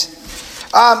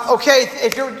Okay,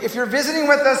 if you're visiting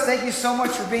with us, thank you so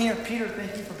much for being here. Peter,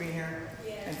 thank you for being here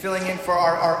and filling in for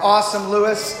our awesome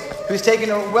Lewis, who's taking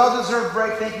a well-deserved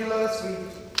break. Thank you, Lewis. We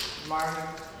admire you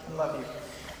and love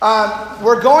you.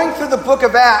 We're going through the book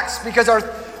of Acts because our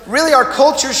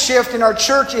culture shift in our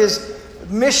church is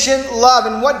mission, love.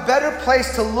 And what better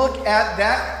place to look at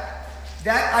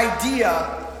that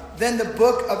idea than the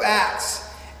book of Acts?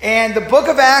 And the book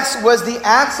of Acts was the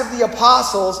Acts of the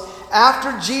Apostles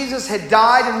after Jesus had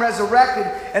died and resurrected.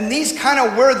 And these kind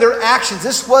of were their actions.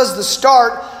 This was the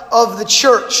start of the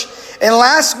church. And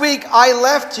last week I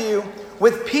left you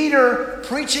with Peter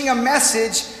preaching a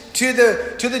message to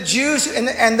the Jews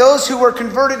and those who were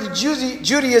converted to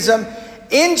Judaism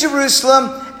in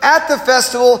Jerusalem at the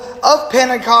festival of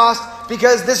Pentecost,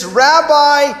 because this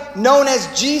rabbi known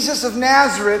as Jesus of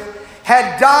Nazareth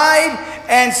had died,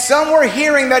 and some were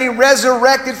hearing that he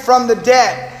resurrected from the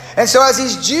dead. And so as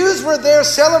these Jews were there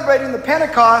celebrating the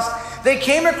Pentecost, they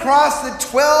came across the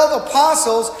 12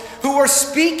 apostles who were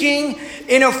speaking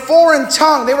in a foreign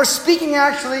tongue. They were speaking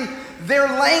actually their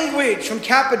language from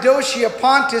Cappadocia,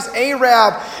 Pontus,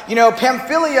 Arab,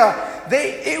 Pamphylia.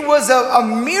 It was a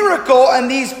miracle,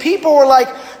 and these people were like,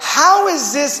 how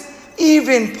is this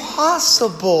even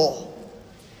possible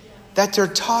that they're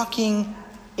talking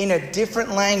in a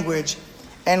different language?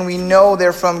 And we know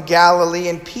they're from Galilee.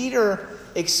 And Peter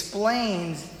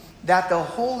explains that the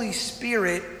Holy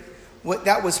Spirit,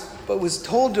 that was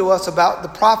told to us about the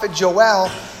prophet Joel,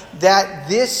 that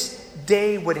this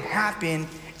day would happen,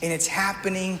 and it's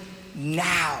happening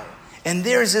now. And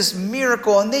there's this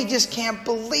miracle, and they just can't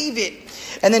believe it.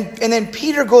 And then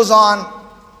Peter goes on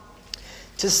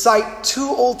to cite 2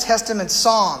 Old Testament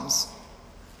Psalms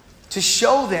to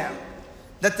show them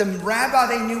that the rabbi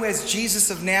they knew as Jesus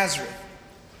of Nazareth,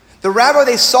 the rabbi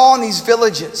they saw in these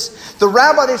villages, the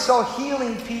rabbi they saw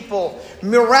healing people,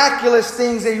 miraculous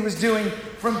things that he was doing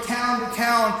from town to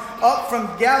town, up from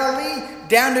Galilee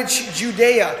down to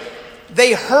Judea.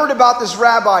 They heard about this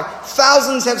rabbi.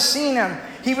 Thousands have seen him.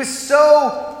 He was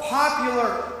so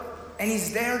popular. And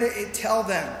he's there to tell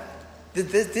them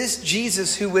that this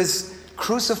Jesus who was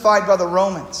crucified by the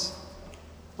Romans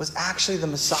was actually the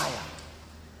Messiah.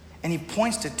 And he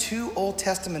points to 2 Old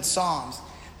Testament Psalms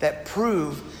that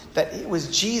prove that it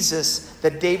was Jesus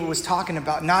that David was talking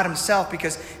about, not himself,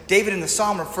 because David in the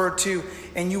Psalm referred to,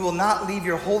 and you will not leave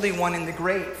your Holy One in the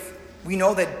grave. We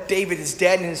know that David is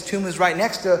dead and his tomb is right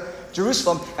next to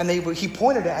Jerusalem, and he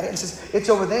pointed at it and says, it's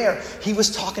over there. He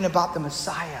was talking about the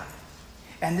Messiah.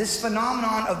 And this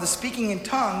phenomenon of the speaking in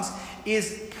tongues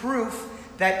is proof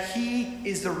that he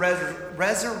is the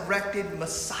resurrected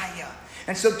Messiah.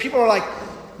 And so people are like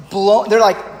blown. They're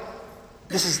like,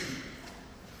 this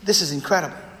is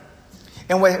incredible.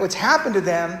 And what's happened to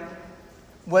them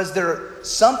was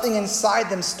something inside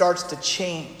them starts to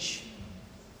change.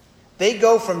 They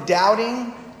go from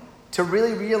doubting to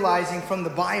really realizing from the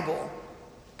Bible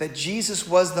that Jesus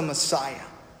was the Messiah.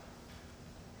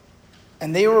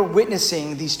 And they were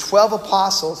witnessing these 12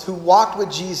 apostles who walked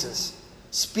with Jesus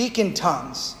speak in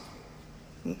tongues,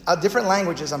 different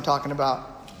languages I'm talking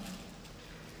about.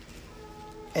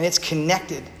 And it's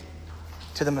connected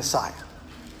to the Messiah.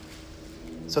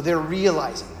 So they're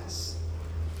realizing this.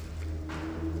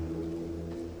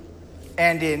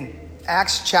 And in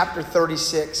Acts chapter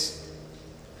 36,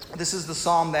 this is the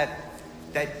psalm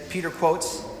that Peter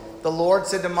quotes. The Lord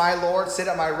said to my Lord, sit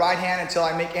at my right hand until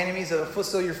I make enemies of the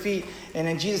footstool of your feet. And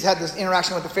then Jesus had this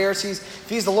interaction with the Pharisees. If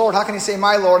he's the Lord, how can he say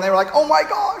my Lord? And they were like, oh my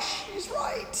gosh, he's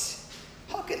right.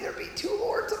 How can there be 2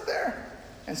 Lords up there?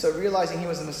 And so realizing he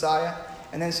was the Messiah.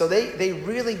 And then so they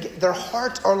really, their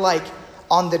hearts are like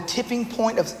on the tipping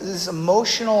point of this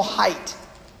emotional height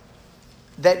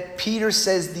that Peter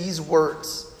says these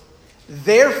words.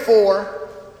 Therefore,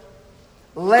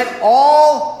 let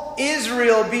all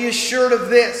Israel be assured of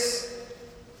this.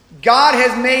 God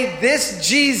has made this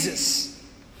Jesus,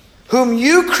 whom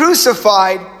you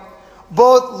crucified,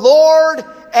 both Lord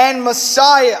and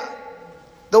Messiah.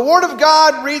 The Word of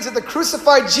God reads that the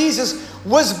crucified Jesus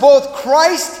was both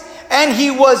Christ and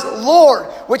he was Lord,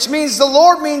 which means the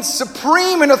Lord means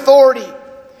supreme in authority.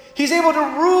 He's able to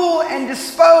rule and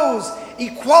dispose,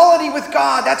 equality with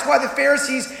God. That's why the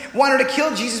Pharisees wanted to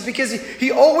kill Jesus, because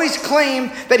he always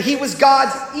claimed that he was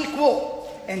God's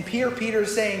equal. And Peter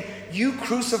is saying, you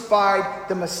crucified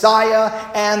the Messiah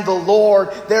and the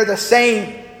Lord. They're the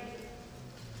same.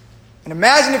 And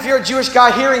imagine if you're a Jewish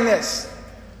guy hearing this.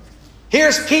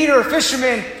 Here's Peter, a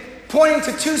fisherman, pointing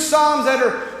to 2 psalms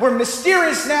that were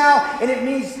mysterious now, and it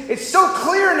means it's so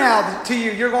clear now to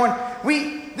you. You're going,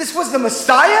 this was the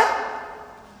Messiah?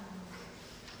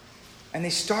 And they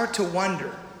start to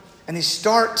wonder, and they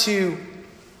start to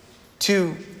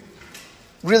to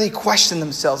really question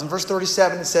themselves. In verse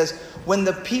 37, it says, when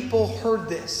the people heard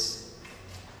this,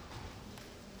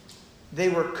 they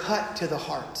were cut to the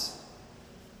heart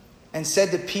and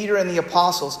said to Peter and the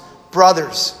apostles,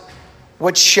 brothers,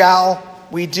 what shall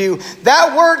we do?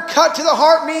 That word cut to the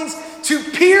heart means to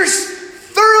pierce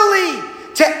thoroughly,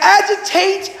 to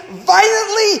agitate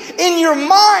violently in your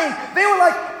mind. They were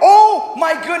like, oh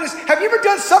my goodness. Have you ever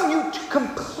done something you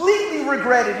completely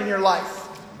regretted in your life?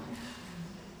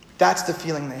 That's the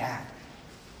feeling they had.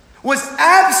 Was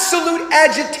absolute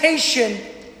agitation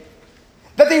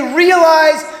that they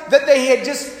realized that they had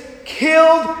just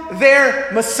killed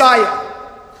their Messiah.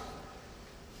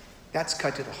 That's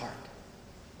cut to the heart.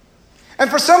 And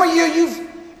for some of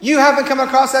you haven't come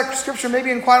across that scripture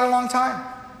maybe in quite a long time.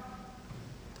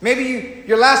 Maybe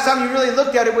your last time you really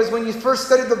looked at it was when you first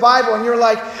studied the Bible and you're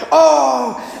like,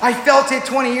 oh, I felt it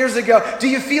 20 years ago. Do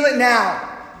you feel it now?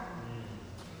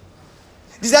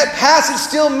 Does that passage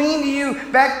still mean to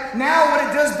you back now what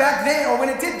it does back then or when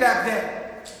it did back then?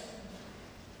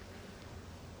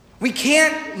 We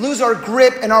can't lose our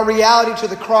grip and our reality to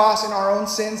the cross and our own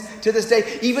sins to this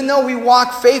day. Even though we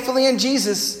walk faithfully in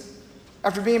Jesus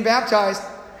after being baptized,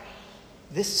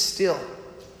 this is still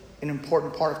an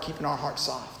important part of keeping our hearts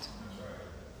soft.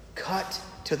 Cut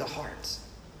to the heart.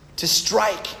 To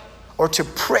strike or to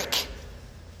prick.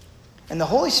 And the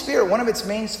Holy Spirit, one of its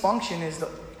main functions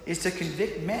is to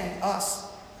convict men,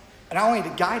 us, and not only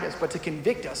to guide us, but to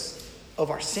convict us of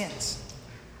our sins.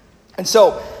 And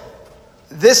so,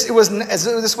 this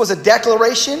was a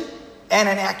declaration and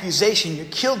an accusation. You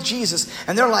killed Jesus.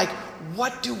 And they're like,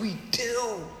 what do we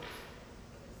do?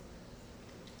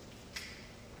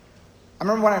 I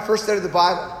remember when I first studied the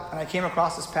Bible and I came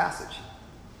across this passage.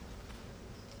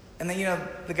 And then,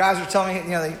 the guys were telling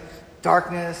me, the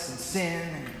darkness and sin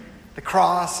and the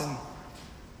cross. And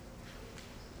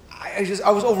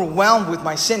I was overwhelmed with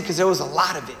my sin because there was a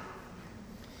lot of it.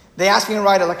 They asked me to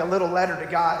write a little letter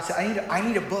to God. I said, I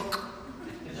need a book.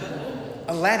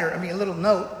 A letter, a little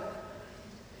note.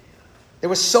 There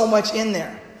was so much in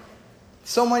there.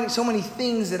 So many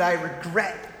things that I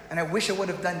regret and I wish I would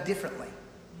have done differently.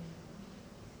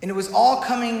 And it was all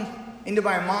coming into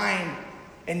my mind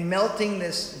and melting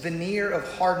this veneer of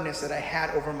hardness that I had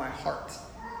over my heart.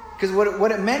 Because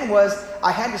what it meant was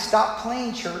I had to stop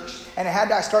playing church and I had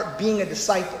to start being a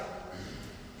disciple.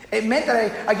 It meant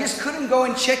that I just couldn't go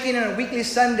and check in on a weekly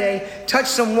Sunday, touch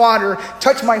some water,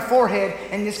 touch my forehead,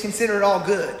 and just consider it all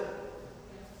good.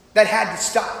 That had to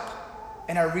stop.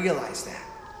 And I realized that.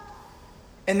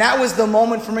 And that was the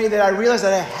moment for me that I realized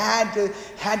that I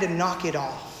had to knock it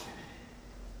off.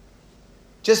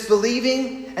 Just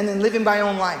believing and then living my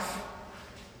own life.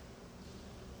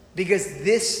 Because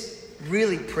this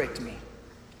really pricked me.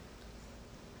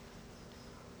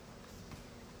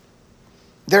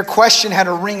 Their question had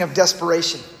a ring of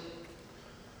desperation.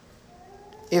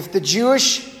 If the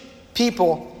Jewish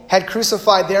people had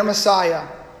crucified their Messiah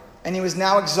and he was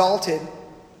now exalted,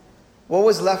 what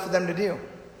was left for them to do?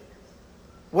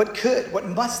 What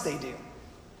must they do?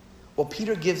 Well,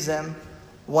 Peter gives them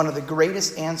one of the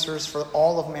greatest answers for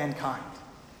all of mankind.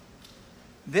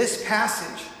 This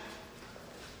passage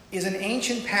is an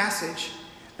ancient passage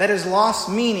that has lost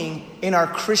meaning in our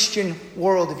Christian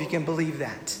world, if you can believe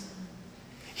that.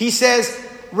 He says,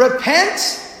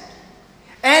 repent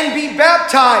and be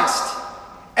baptized,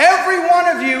 every one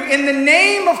of you, in the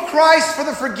name of Christ for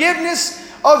the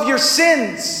forgiveness of your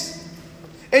sins.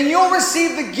 And you'll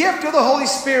receive the gift of the Holy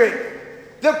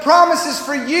Spirit. The promise is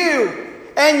for you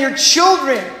and your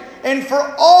children and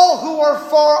for all who are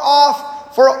far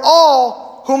off, for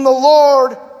all whom the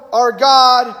Lord our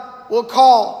God will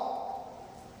call.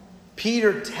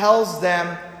 Peter tells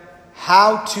them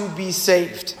how to be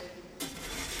saved.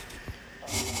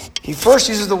 He first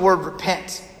uses the word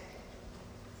repent.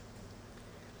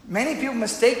 Many people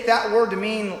mistake that word to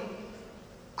mean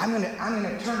I'm going to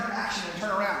turn to action and turn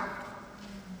around.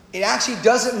 It actually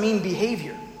doesn't mean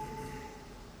behavior.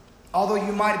 Although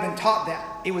you might have been taught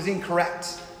that, it was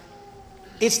incorrect.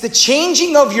 It's the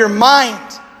changing of your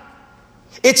mind.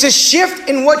 It's a shift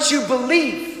in what you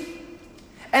believe.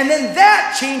 And then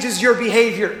that changes your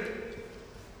behavior.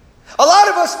 A lot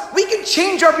of us, we can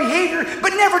change our behavior, but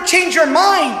never change our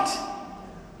mind.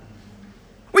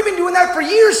 We've been doing that for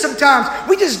years sometimes.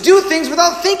 We just do things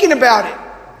without thinking about it.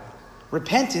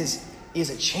 Repentance is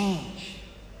a change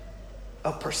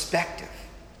of perspective.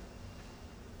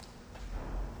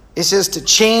 It says to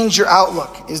change your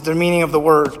outlook is the meaning of the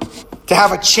word. To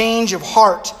have a change of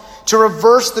heart. To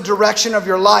reverse the direction of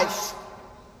your life.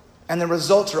 And the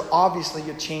results are obviously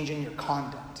a change in your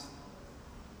conduct.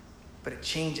 But it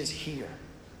changes here,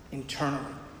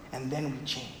 internally. and then we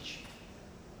change.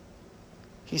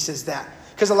 He says that.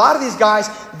 Because a lot of these guys,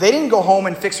 they didn't go home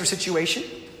and fix their situation.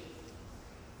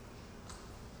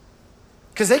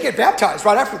 Because they get baptized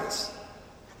right after this.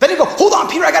 They didn't go, hold on,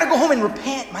 Peter, I got to go home and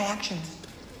repent my actions.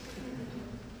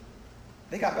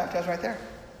 They got baptized right there.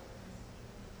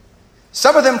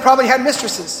 Some of them probably had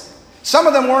mistresses. Some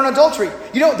of them were in adultery.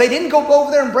 They didn't go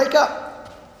over there and break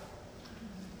up.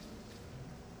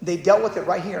 They dealt with it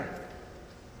right here.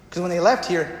 Because when they left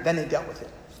here, then they dealt with it.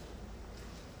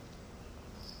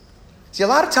 See, a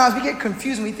lot of times we get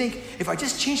confused and we think, if I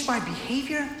just change my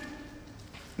behavior,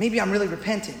 maybe I'm really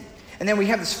repenting. And then we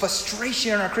have this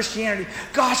frustration in our Christianity.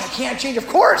 Gosh, I can't change. Of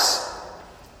course.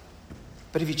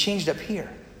 But if you changed up here,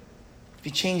 if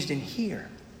you changed in here.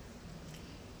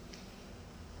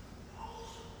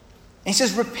 And he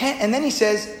says, repent. And then he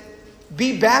says,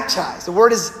 be baptized. The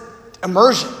word is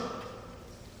immersion.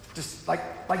 Just like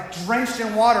drenched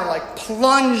in water, like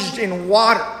plunged in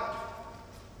water.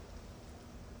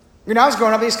 When I was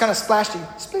growing up, I just kind of splashed,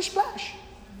 splish, splash.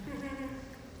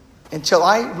 Until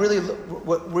I really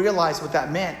realized what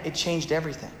that meant, it changed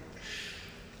everything.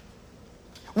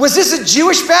 Was this a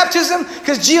Jewish baptism?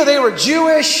 Because they were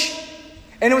Jewish,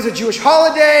 and it was a Jewish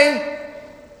holiday.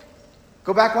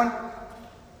 Go back one.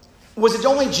 Was it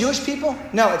only Jewish people?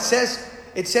 No, it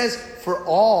says for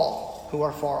all who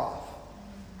are far off.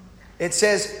 It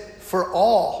says for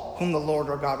all whom the Lord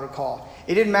our God would call.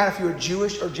 It didn't matter if you were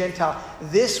Jewish or Gentile.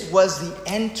 This was the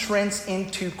entrance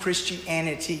into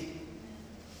Christianity.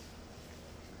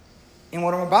 And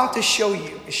what I'm about to show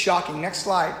you is shocking. Next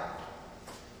slide.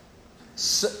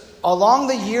 So, along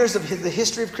the years of the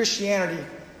history of Christianity,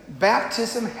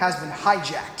 baptism has been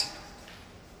hijacked.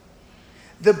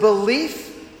 The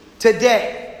belief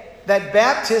today that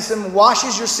baptism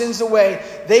washes your sins away,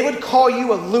 they would call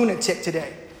you a lunatic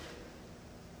today.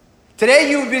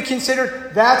 Today you would be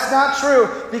considered, that's not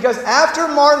true, because after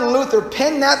Martin Luther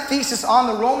penned that thesis on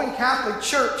the Roman Catholic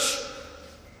Church,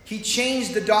 he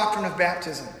changed the doctrine of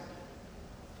baptism.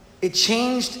 It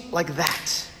changed like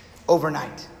that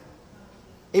overnight.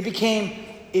 It became,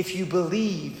 if you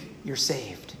believe, you're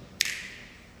saved.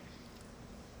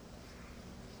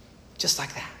 Just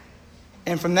like that.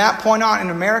 And from that point on in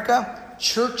America,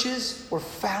 churches were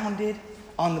founded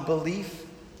on the belief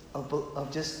of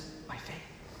just my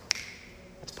faith.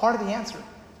 It's part of the answer,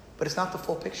 but it's not the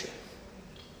full picture.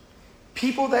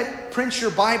 People that print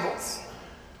your Bibles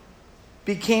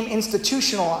became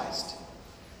institutionalized.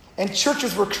 And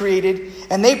churches were created,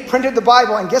 and they printed the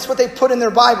Bible, and guess what they put in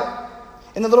their Bible?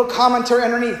 In the little commentary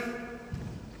underneath.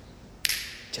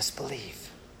 Just believe.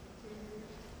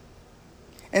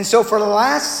 And so for the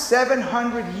last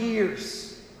 700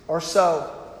 years or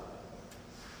so,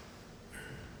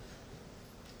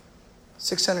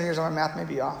 600 years on my math may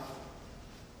be off,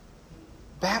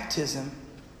 baptism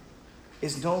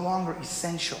is no longer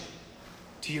essential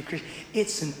to your Christian.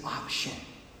 It's an option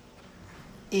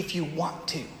if you want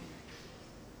to.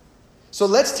 So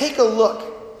let's take a look,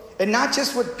 and not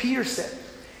just what Peter said.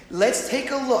 Let's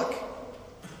take a look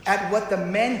at what the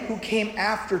men who came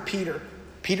after Peter.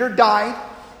 Peter died,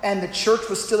 and the church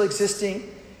was still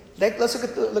existing. Let's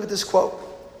look at this quote.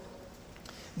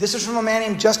 This is from a man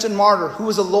named Justin Martyr, who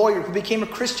was a lawyer, who became a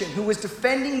Christian, who was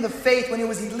defending the faith when it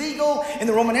was illegal in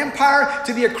the Roman Empire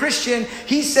to be a Christian.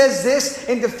 He says this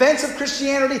in defense of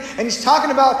Christianity, and he's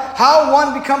talking about how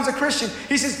one becomes a Christian.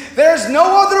 He says, there's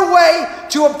no other way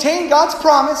to obtain God's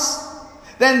promise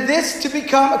than this, to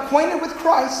become acquainted with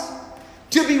Christ,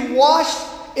 to be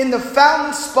washed in the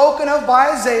fountain spoken of by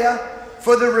Isaiah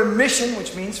for the remission,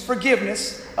 which means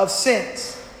forgiveness, of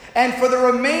sins. And for the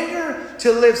remainder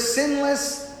to live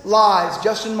sinless lives.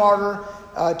 Justin Martyr,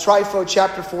 Trifo,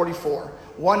 chapter 44,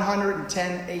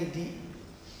 110 AD.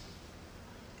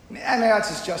 I mean, that's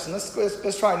just Justin.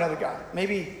 Let's try another guy.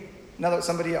 Maybe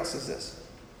somebody else is this.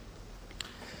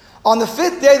 On the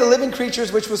fifth day, the living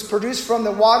creatures which was produced from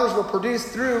the waters were produced,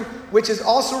 through which is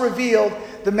also revealed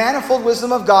the manifold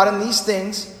wisdom of God in these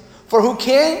things. For who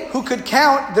could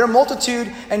count their multitude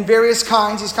and various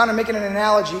kinds? He's kind of making an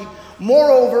analogy.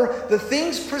 Moreover, the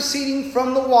things proceeding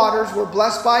from the waters were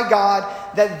blessed by God,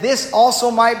 that this also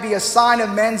might be a sign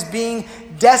of men's being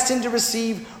destined to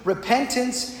receive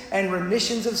repentance and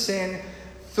remissions of sin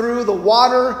through the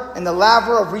water and the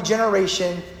laver of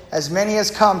regeneration, as many as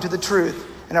come to the truth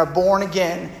and are born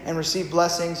again and receive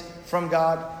blessings from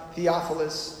God.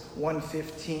 Theophilus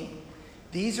 1:15.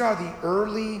 These are the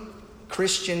early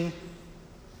Christian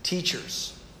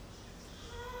teachers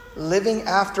living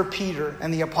after Peter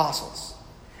and the apostles.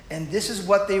 And this is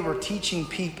what they were teaching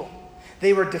people.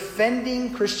 They were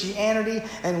defending Christianity,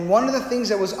 and one of the things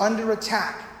that was under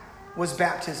attack was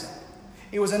baptism.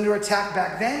 It was under attack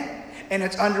back then, and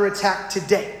it's under attack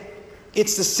today.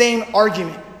 It's the same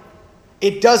argument.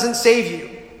 It doesn't save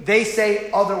you. They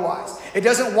say otherwise. It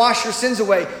doesn't wash your sins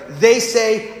away. They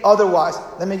say otherwise.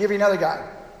 Let me give you another guy.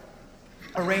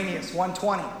 Irenaeus,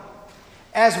 120.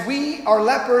 As we are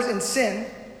lepers in sin,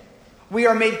 we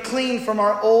are made clean from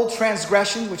our old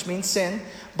transgression, which means sin,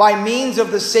 by means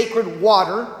of the sacred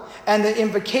water and the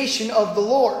invocation of the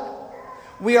Lord.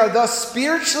 We are thus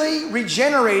spiritually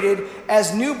regenerated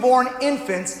as newborn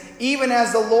infants, even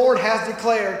as the Lord has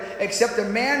declared, except a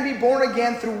man be born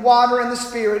again through water and the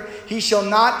Spirit, he shall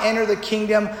not enter the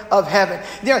kingdom of heaven.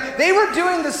 They were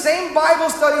doing the same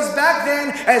Bible studies back then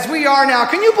as we are now.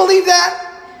 Can you believe that?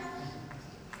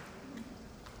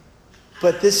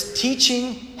 But this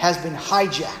teaching has been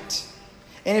hijacked.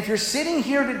 And if you're sitting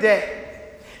here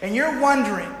today and you're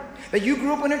wondering that you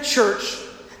grew up in a church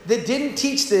that didn't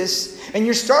teach this, and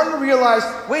you're starting to realize,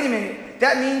 wait a minute,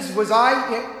 that means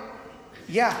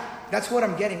yeah, that's what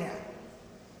I'm getting at.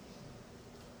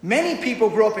 Many people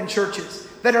grow up in churches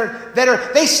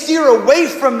they steer away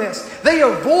from this. They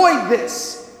avoid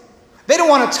this. They don't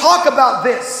want to talk about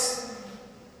this.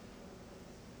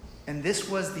 And this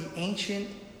was the ancient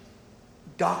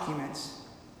documents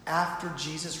after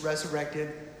Jesus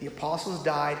resurrected. The apostles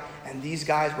died, and these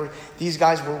guys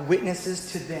were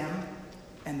witnesses to them,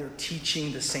 and they're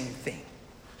teaching the same thing.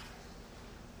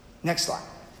 Next slide.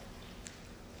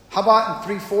 How about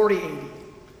in 340 AD?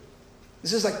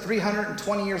 This is like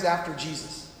 320 years after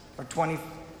Jesus, or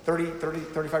 35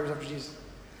 years after Jesus.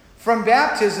 From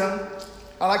baptism,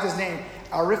 I like his name,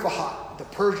 Arifahat, the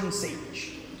Persian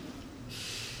sage.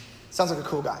 Sounds like a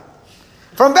cool guy.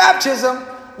 From baptism,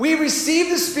 we receive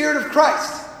the Spirit of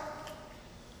Christ.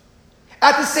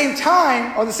 At the same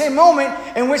time, or the same moment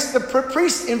in which the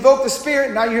priests invoke the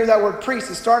Spirit, now you hear that word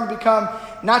priest, it's starting to become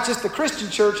not just the Christian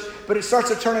church, but it starts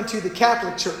to turn into the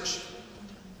Catholic Church.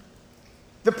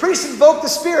 The priests invoke the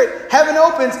Spirit, heaven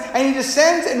opens, and he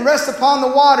descends and rests upon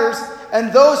the waters,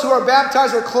 and those who are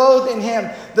baptized are clothed in him.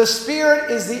 The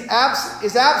Spirit is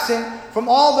absent from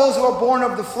all those who are born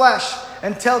of the flesh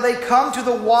until they come to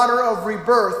the water of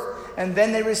rebirth, and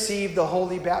then they receive the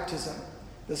holy baptism,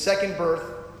 the second birth,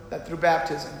 that through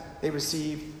baptism they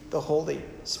receive the Holy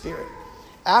Spirit.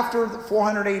 After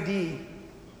 400 AD,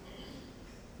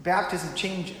 baptism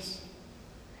changes.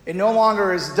 It no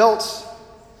longer is adults.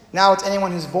 Now it's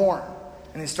anyone who's born.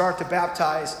 And they start to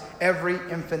baptize every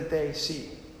infant they see.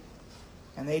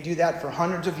 And they do that for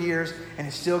hundreds of years, and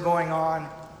it's still going on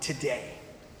today.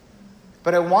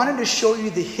 But I wanted to show you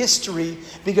the history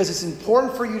because it's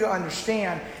important for you to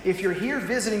understand, if you're here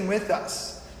visiting with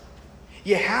us,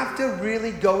 you have to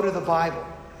really go to the Bible.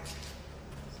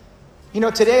 You know,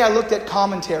 today I looked at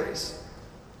commentaries.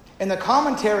 And the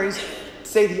commentaries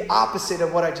say the opposite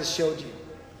of what I just showed you.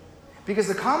 Because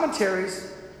the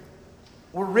commentaries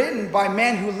were written by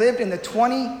men who lived in the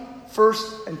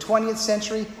 21st and 20th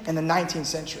century and the 19th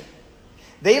century.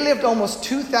 They lived almost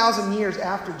 2,000 years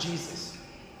after Jesus.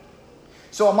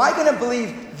 So am I going to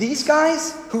believe these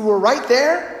guys who were right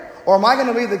there? Or am I going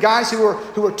to believe the guys who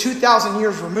were 2,000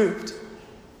 years removed?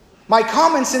 My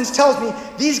common sense tells me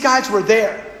these guys were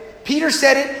there. Peter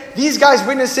said it. These guys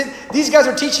witnessed it. These guys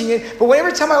are teaching it. But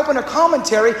every time I open a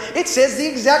commentary, it says the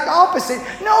exact opposite.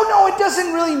 No, it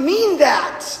doesn't really mean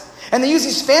that. And they use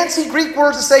these fancy Greek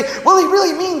words to say, well, he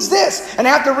really means this. And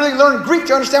I have to really learn Greek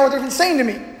to understand what they're even saying to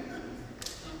me.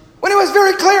 When it was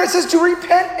very clear, it says to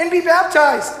repent and be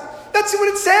baptized. That's what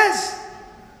it says.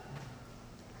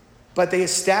 But they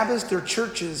established their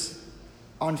churches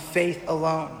on faith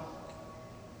alone.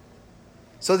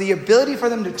 So the ability for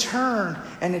them to turn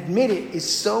and admit it is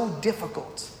so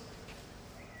difficult.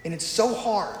 And it's so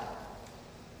hard.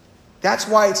 That's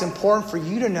why it's important for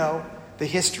you to know the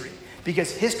history.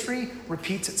 Because history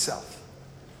repeats itself.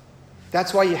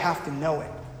 That's why you have to know it.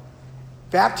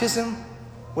 Baptism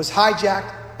was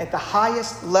hijacked at the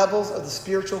highest levels of the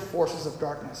spiritual forces of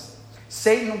darkness.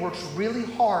 Satan works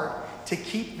really hard to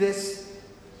keep this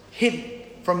hidden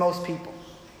from most people.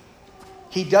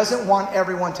 He doesn't want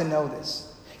everyone to know this.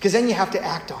 Because then you have to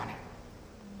act on it.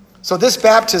 So this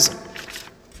baptism,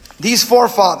 these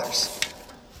forefathers.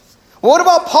 What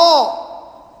about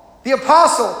Paul, the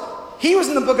apostle? He was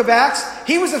in the book of Acts.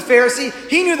 He was a Pharisee.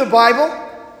 He knew the Bible.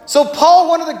 So Paul,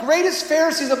 one of the greatest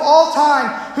Pharisees of all time,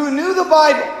 who knew the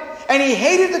Bible, and he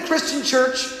hated the Christian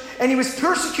church, and he was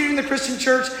persecuting the Christian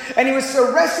church, and he was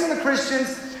arresting the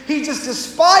Christians. He just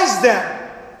despised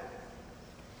them.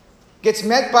 Gets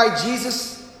met by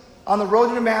Jesus on the road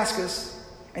to Damascus.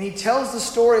 And he tells the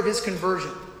story of his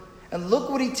conversion. And look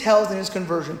what he tells in his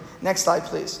conversion. Next slide,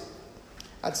 please.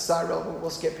 That's Cyril. We'll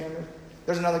skip him.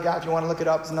 There's another guy if you want to look it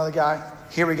up. There's another guy.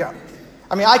 Here we go.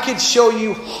 I mean, I could show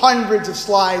you hundreds of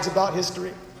slides about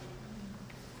history.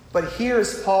 But here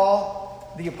is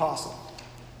Paul the Apostle.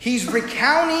 He's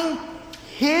recounting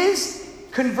his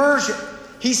conversion.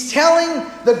 He's telling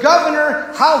the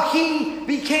governor how he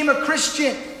became a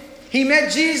Christian. He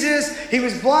met Jesus. He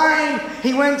was blind.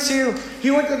 He went to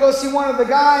go see one of the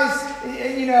guys,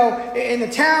 in the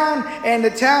town. And the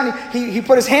town, he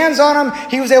put his hands on him.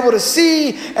 He was able to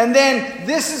see. And then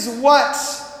this is what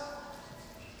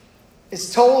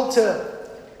is told to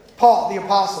Paul, the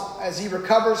apostle, as he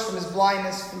recovers from his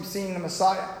blindness from seeing the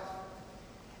Messiah.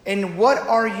 And what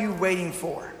are you waiting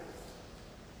for?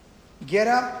 Get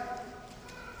up,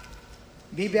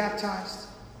 be baptized,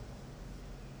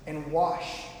 and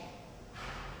wash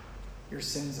your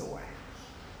sins away.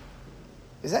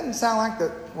 Does that sound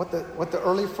like what the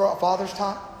early fathers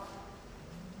taught?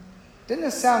 Didn't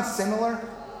it sound similar?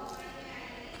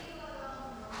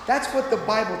 That's what the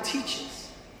Bible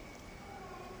teaches.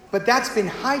 But that's been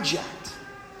hijacked.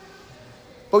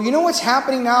 But you know what's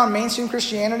happening now in mainstream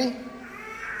Christianity?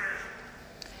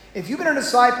 If you've been a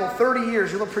disciple 30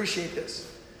 years, you'll appreciate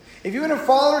this. If you've been a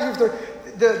follower,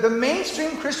 the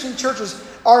mainstream Christian churches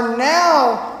are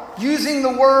now using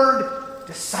the word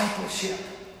discipleship.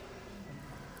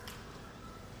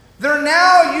 They're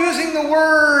now using the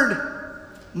word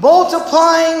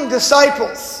multiplying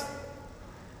disciples.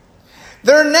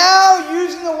 They're now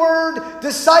using the word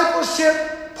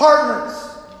discipleship partners.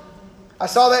 I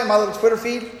saw that in my little Twitter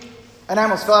feed, and I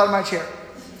almost fell out of my chair.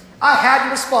 I had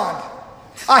to respond.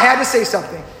 I had to say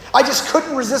something. I just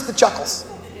couldn't resist the chuckles.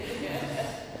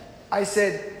 I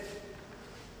said,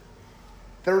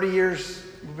 30 years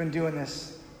we've been doing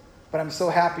this, but I'm so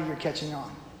happy you're catching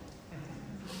on.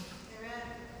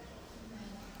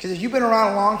 Because if you've been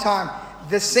around a long time,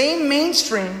 the same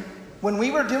mainstream, when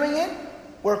we were doing it,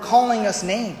 were calling us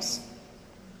names.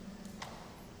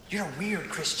 You're weird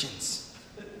Christians.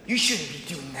 You shouldn't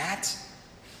be doing that.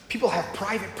 People have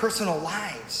private, personal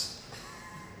lives.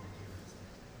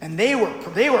 And they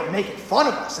were making fun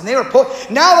of us. And they were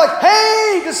now like,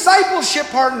 hey, discipleship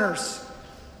partners.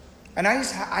 And I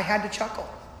had to chuckle.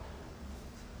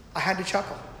 I had to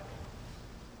chuckle.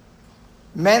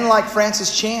 Men like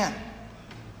Francis Chan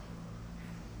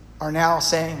are now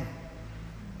saying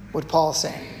what Paul's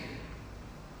saying.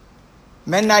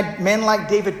 Men like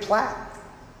David Platt.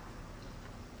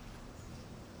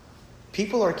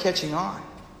 People are catching on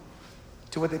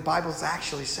to what the Bible's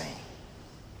actually saying.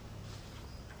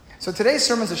 So today's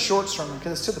sermon is a short sermon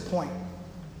because it's to the point.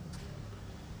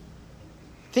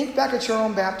 Think back at your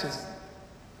own baptism.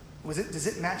 Does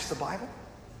it match the Bible?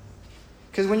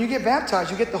 Because when you get baptized,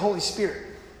 you get the Holy Spirit.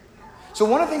 So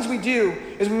one of the things we do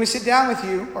is when we sit down with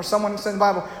you or someone in the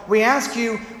Bible, we ask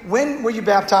you, when were you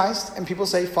baptized? And people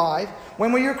say 5.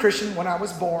 When were you a Christian? When I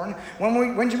was born.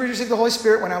 When did you receive the Holy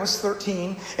Spirit? When I was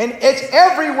 13. And it's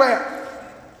everywhere.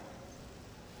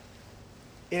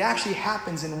 It actually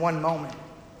happens in one moment.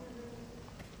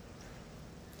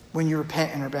 When you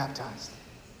repent and are baptized.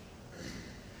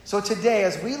 So today,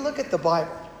 as we look at the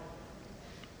Bible,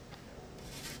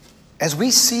 as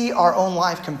we see our own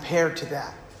life compared to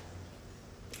that,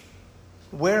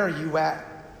 where are you at?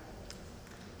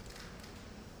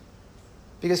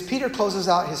 Because Peter closes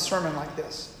out his sermon like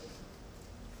this.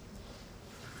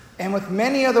 And with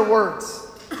many other words,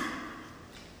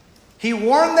 he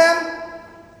warned them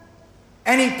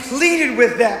and he pleaded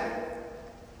with them.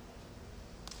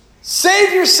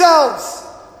 Save yourselves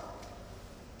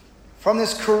from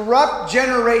this corrupt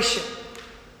generation.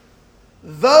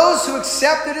 Those who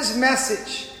accepted his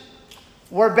message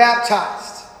were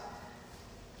baptized.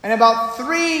 And about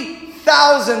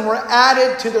 3,000 were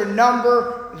added to their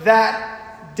number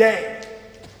that day.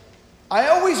 I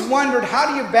always wondered, how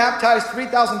do you baptize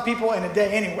 3,000 people in a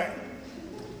day anyway?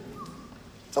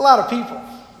 It's a lot of people.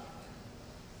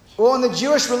 Well, in the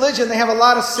Jewish religion, they have a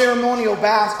lot of ceremonial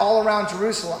baths all around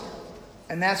Jerusalem.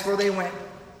 And that's where they went.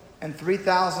 And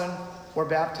 3,000 were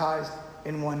baptized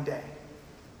in one day.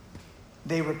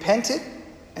 They repented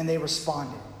and they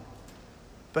responded.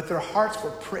 But their hearts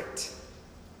were pricked.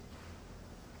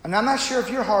 And I'm not sure if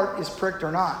your heart is pricked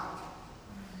or not.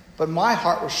 But my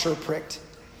heart was sure pricked.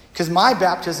 Because my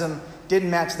baptism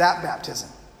didn't match that baptism.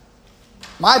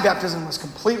 My baptism was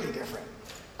completely different.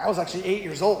 I was actually 8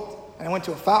 years old. And I went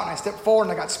to a fountain. I stepped forward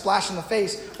and I got splashed in the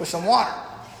face with some water.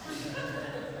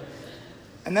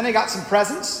 And then I got some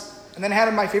presents. And then I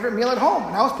had my favorite meal at home.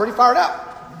 And I was pretty fired up.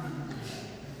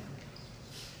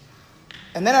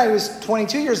 And then I was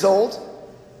 22 years old.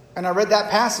 And I read that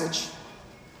passage.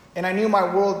 And I knew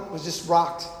my world was just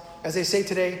rocked. As they say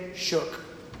today, shook.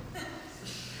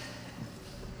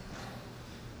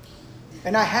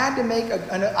 And I had to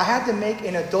make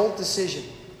an adult decision.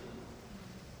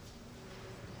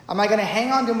 Am I going to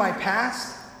hang on to my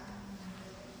past?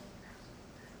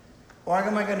 Or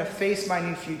am I going to face my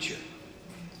new future?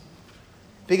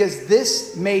 Because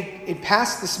it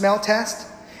passed the smell test.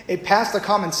 It passed the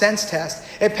common sense test.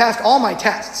 It passed all my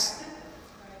tests.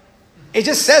 It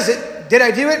just says it. Did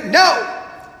I do it? No.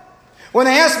 When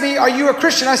they asked me, are you a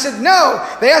Christian? I said, no.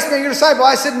 They asked me, are you a disciple?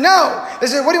 I said, no. They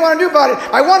said, what do you want to do about it?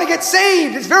 I want to get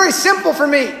saved. It's very simple for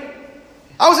me.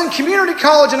 I was in community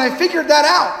college and I figured that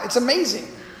out. It's amazing.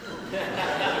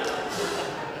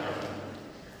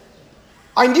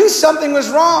 I knew something was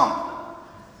wrong.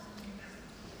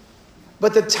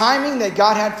 But the timing that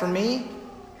God had for me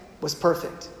was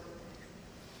perfect.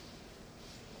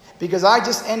 Because I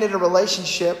just ended a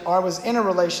relationship, or I was in a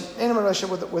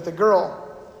relationship with a girl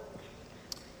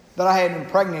that I had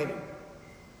impregnated.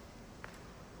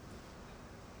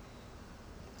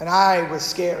 And I was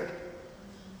scared.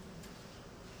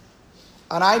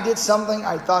 And I did something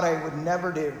I thought I would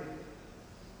never do.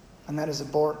 And that is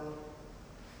abort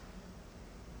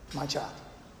my child.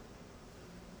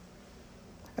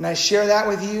 And I share that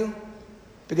with you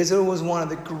because it was one of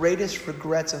the greatest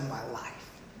regrets of my life.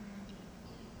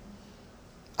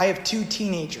 I have 2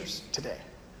 teenagers today.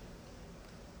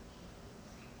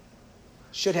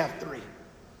 Should have 3.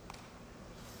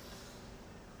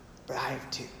 But I have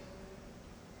 2.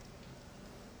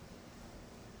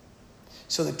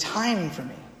 So the timing for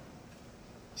me,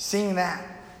 seeing that,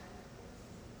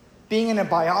 being in a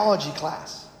biology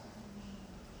class,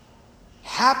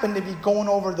 happened to be going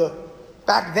over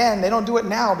back then, they don't do it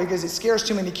now because it scares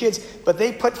too many kids, but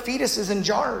they put fetuses in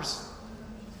jars.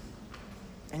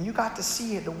 And you got to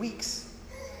see the weeks.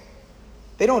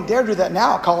 They don't dare do that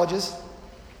now at colleges.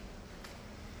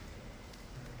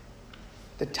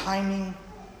 The timing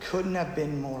couldn't have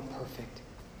been more perfect.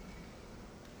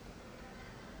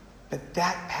 But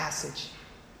that passage,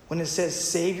 when it says,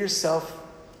 save yourself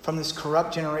from this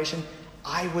corrupt generation,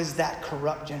 I was that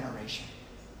corrupt generation.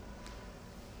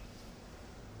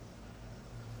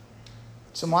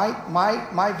 So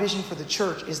my vision for the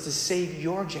church is to save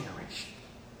your generation.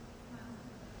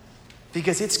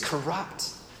 Because it's corrupt.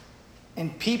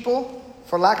 And people,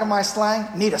 for lack of my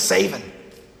slang, need a saving.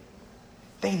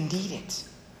 They need it.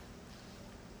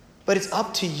 But it's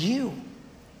up to you.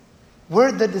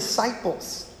 We're the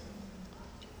disciples.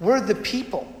 We're the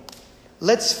people.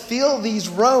 Let's fill these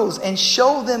rows and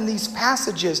show them these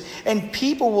passages, and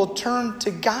people will turn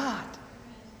to God.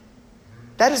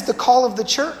 That is the call of the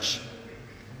church.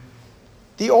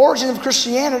 The origin of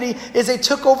Christianity is they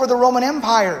took over the Roman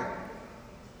Empire.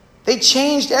 They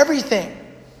changed everything.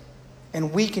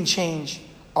 And we can change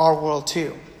our world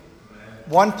too.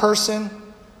 One person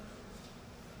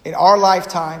in our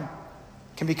lifetime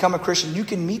can become a Christian. You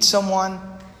can meet someone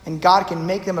and God can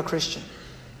make them a Christian.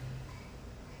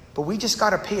 But we just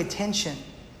got to pay attention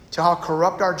to how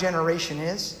corrupt our generation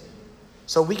is,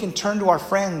 so we can turn to our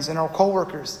friends and our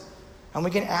coworkers and we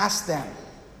can ask them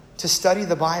to study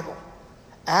the Bible.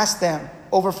 Ask them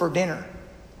over for dinner.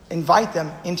 Invite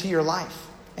them into your life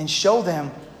and show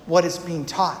them what is being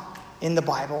taught in the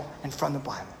Bible and from the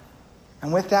Bible.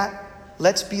 And with that,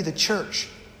 let's be the church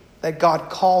that God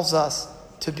calls us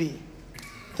to be.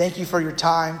 Thank you for your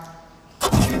time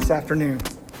this afternoon.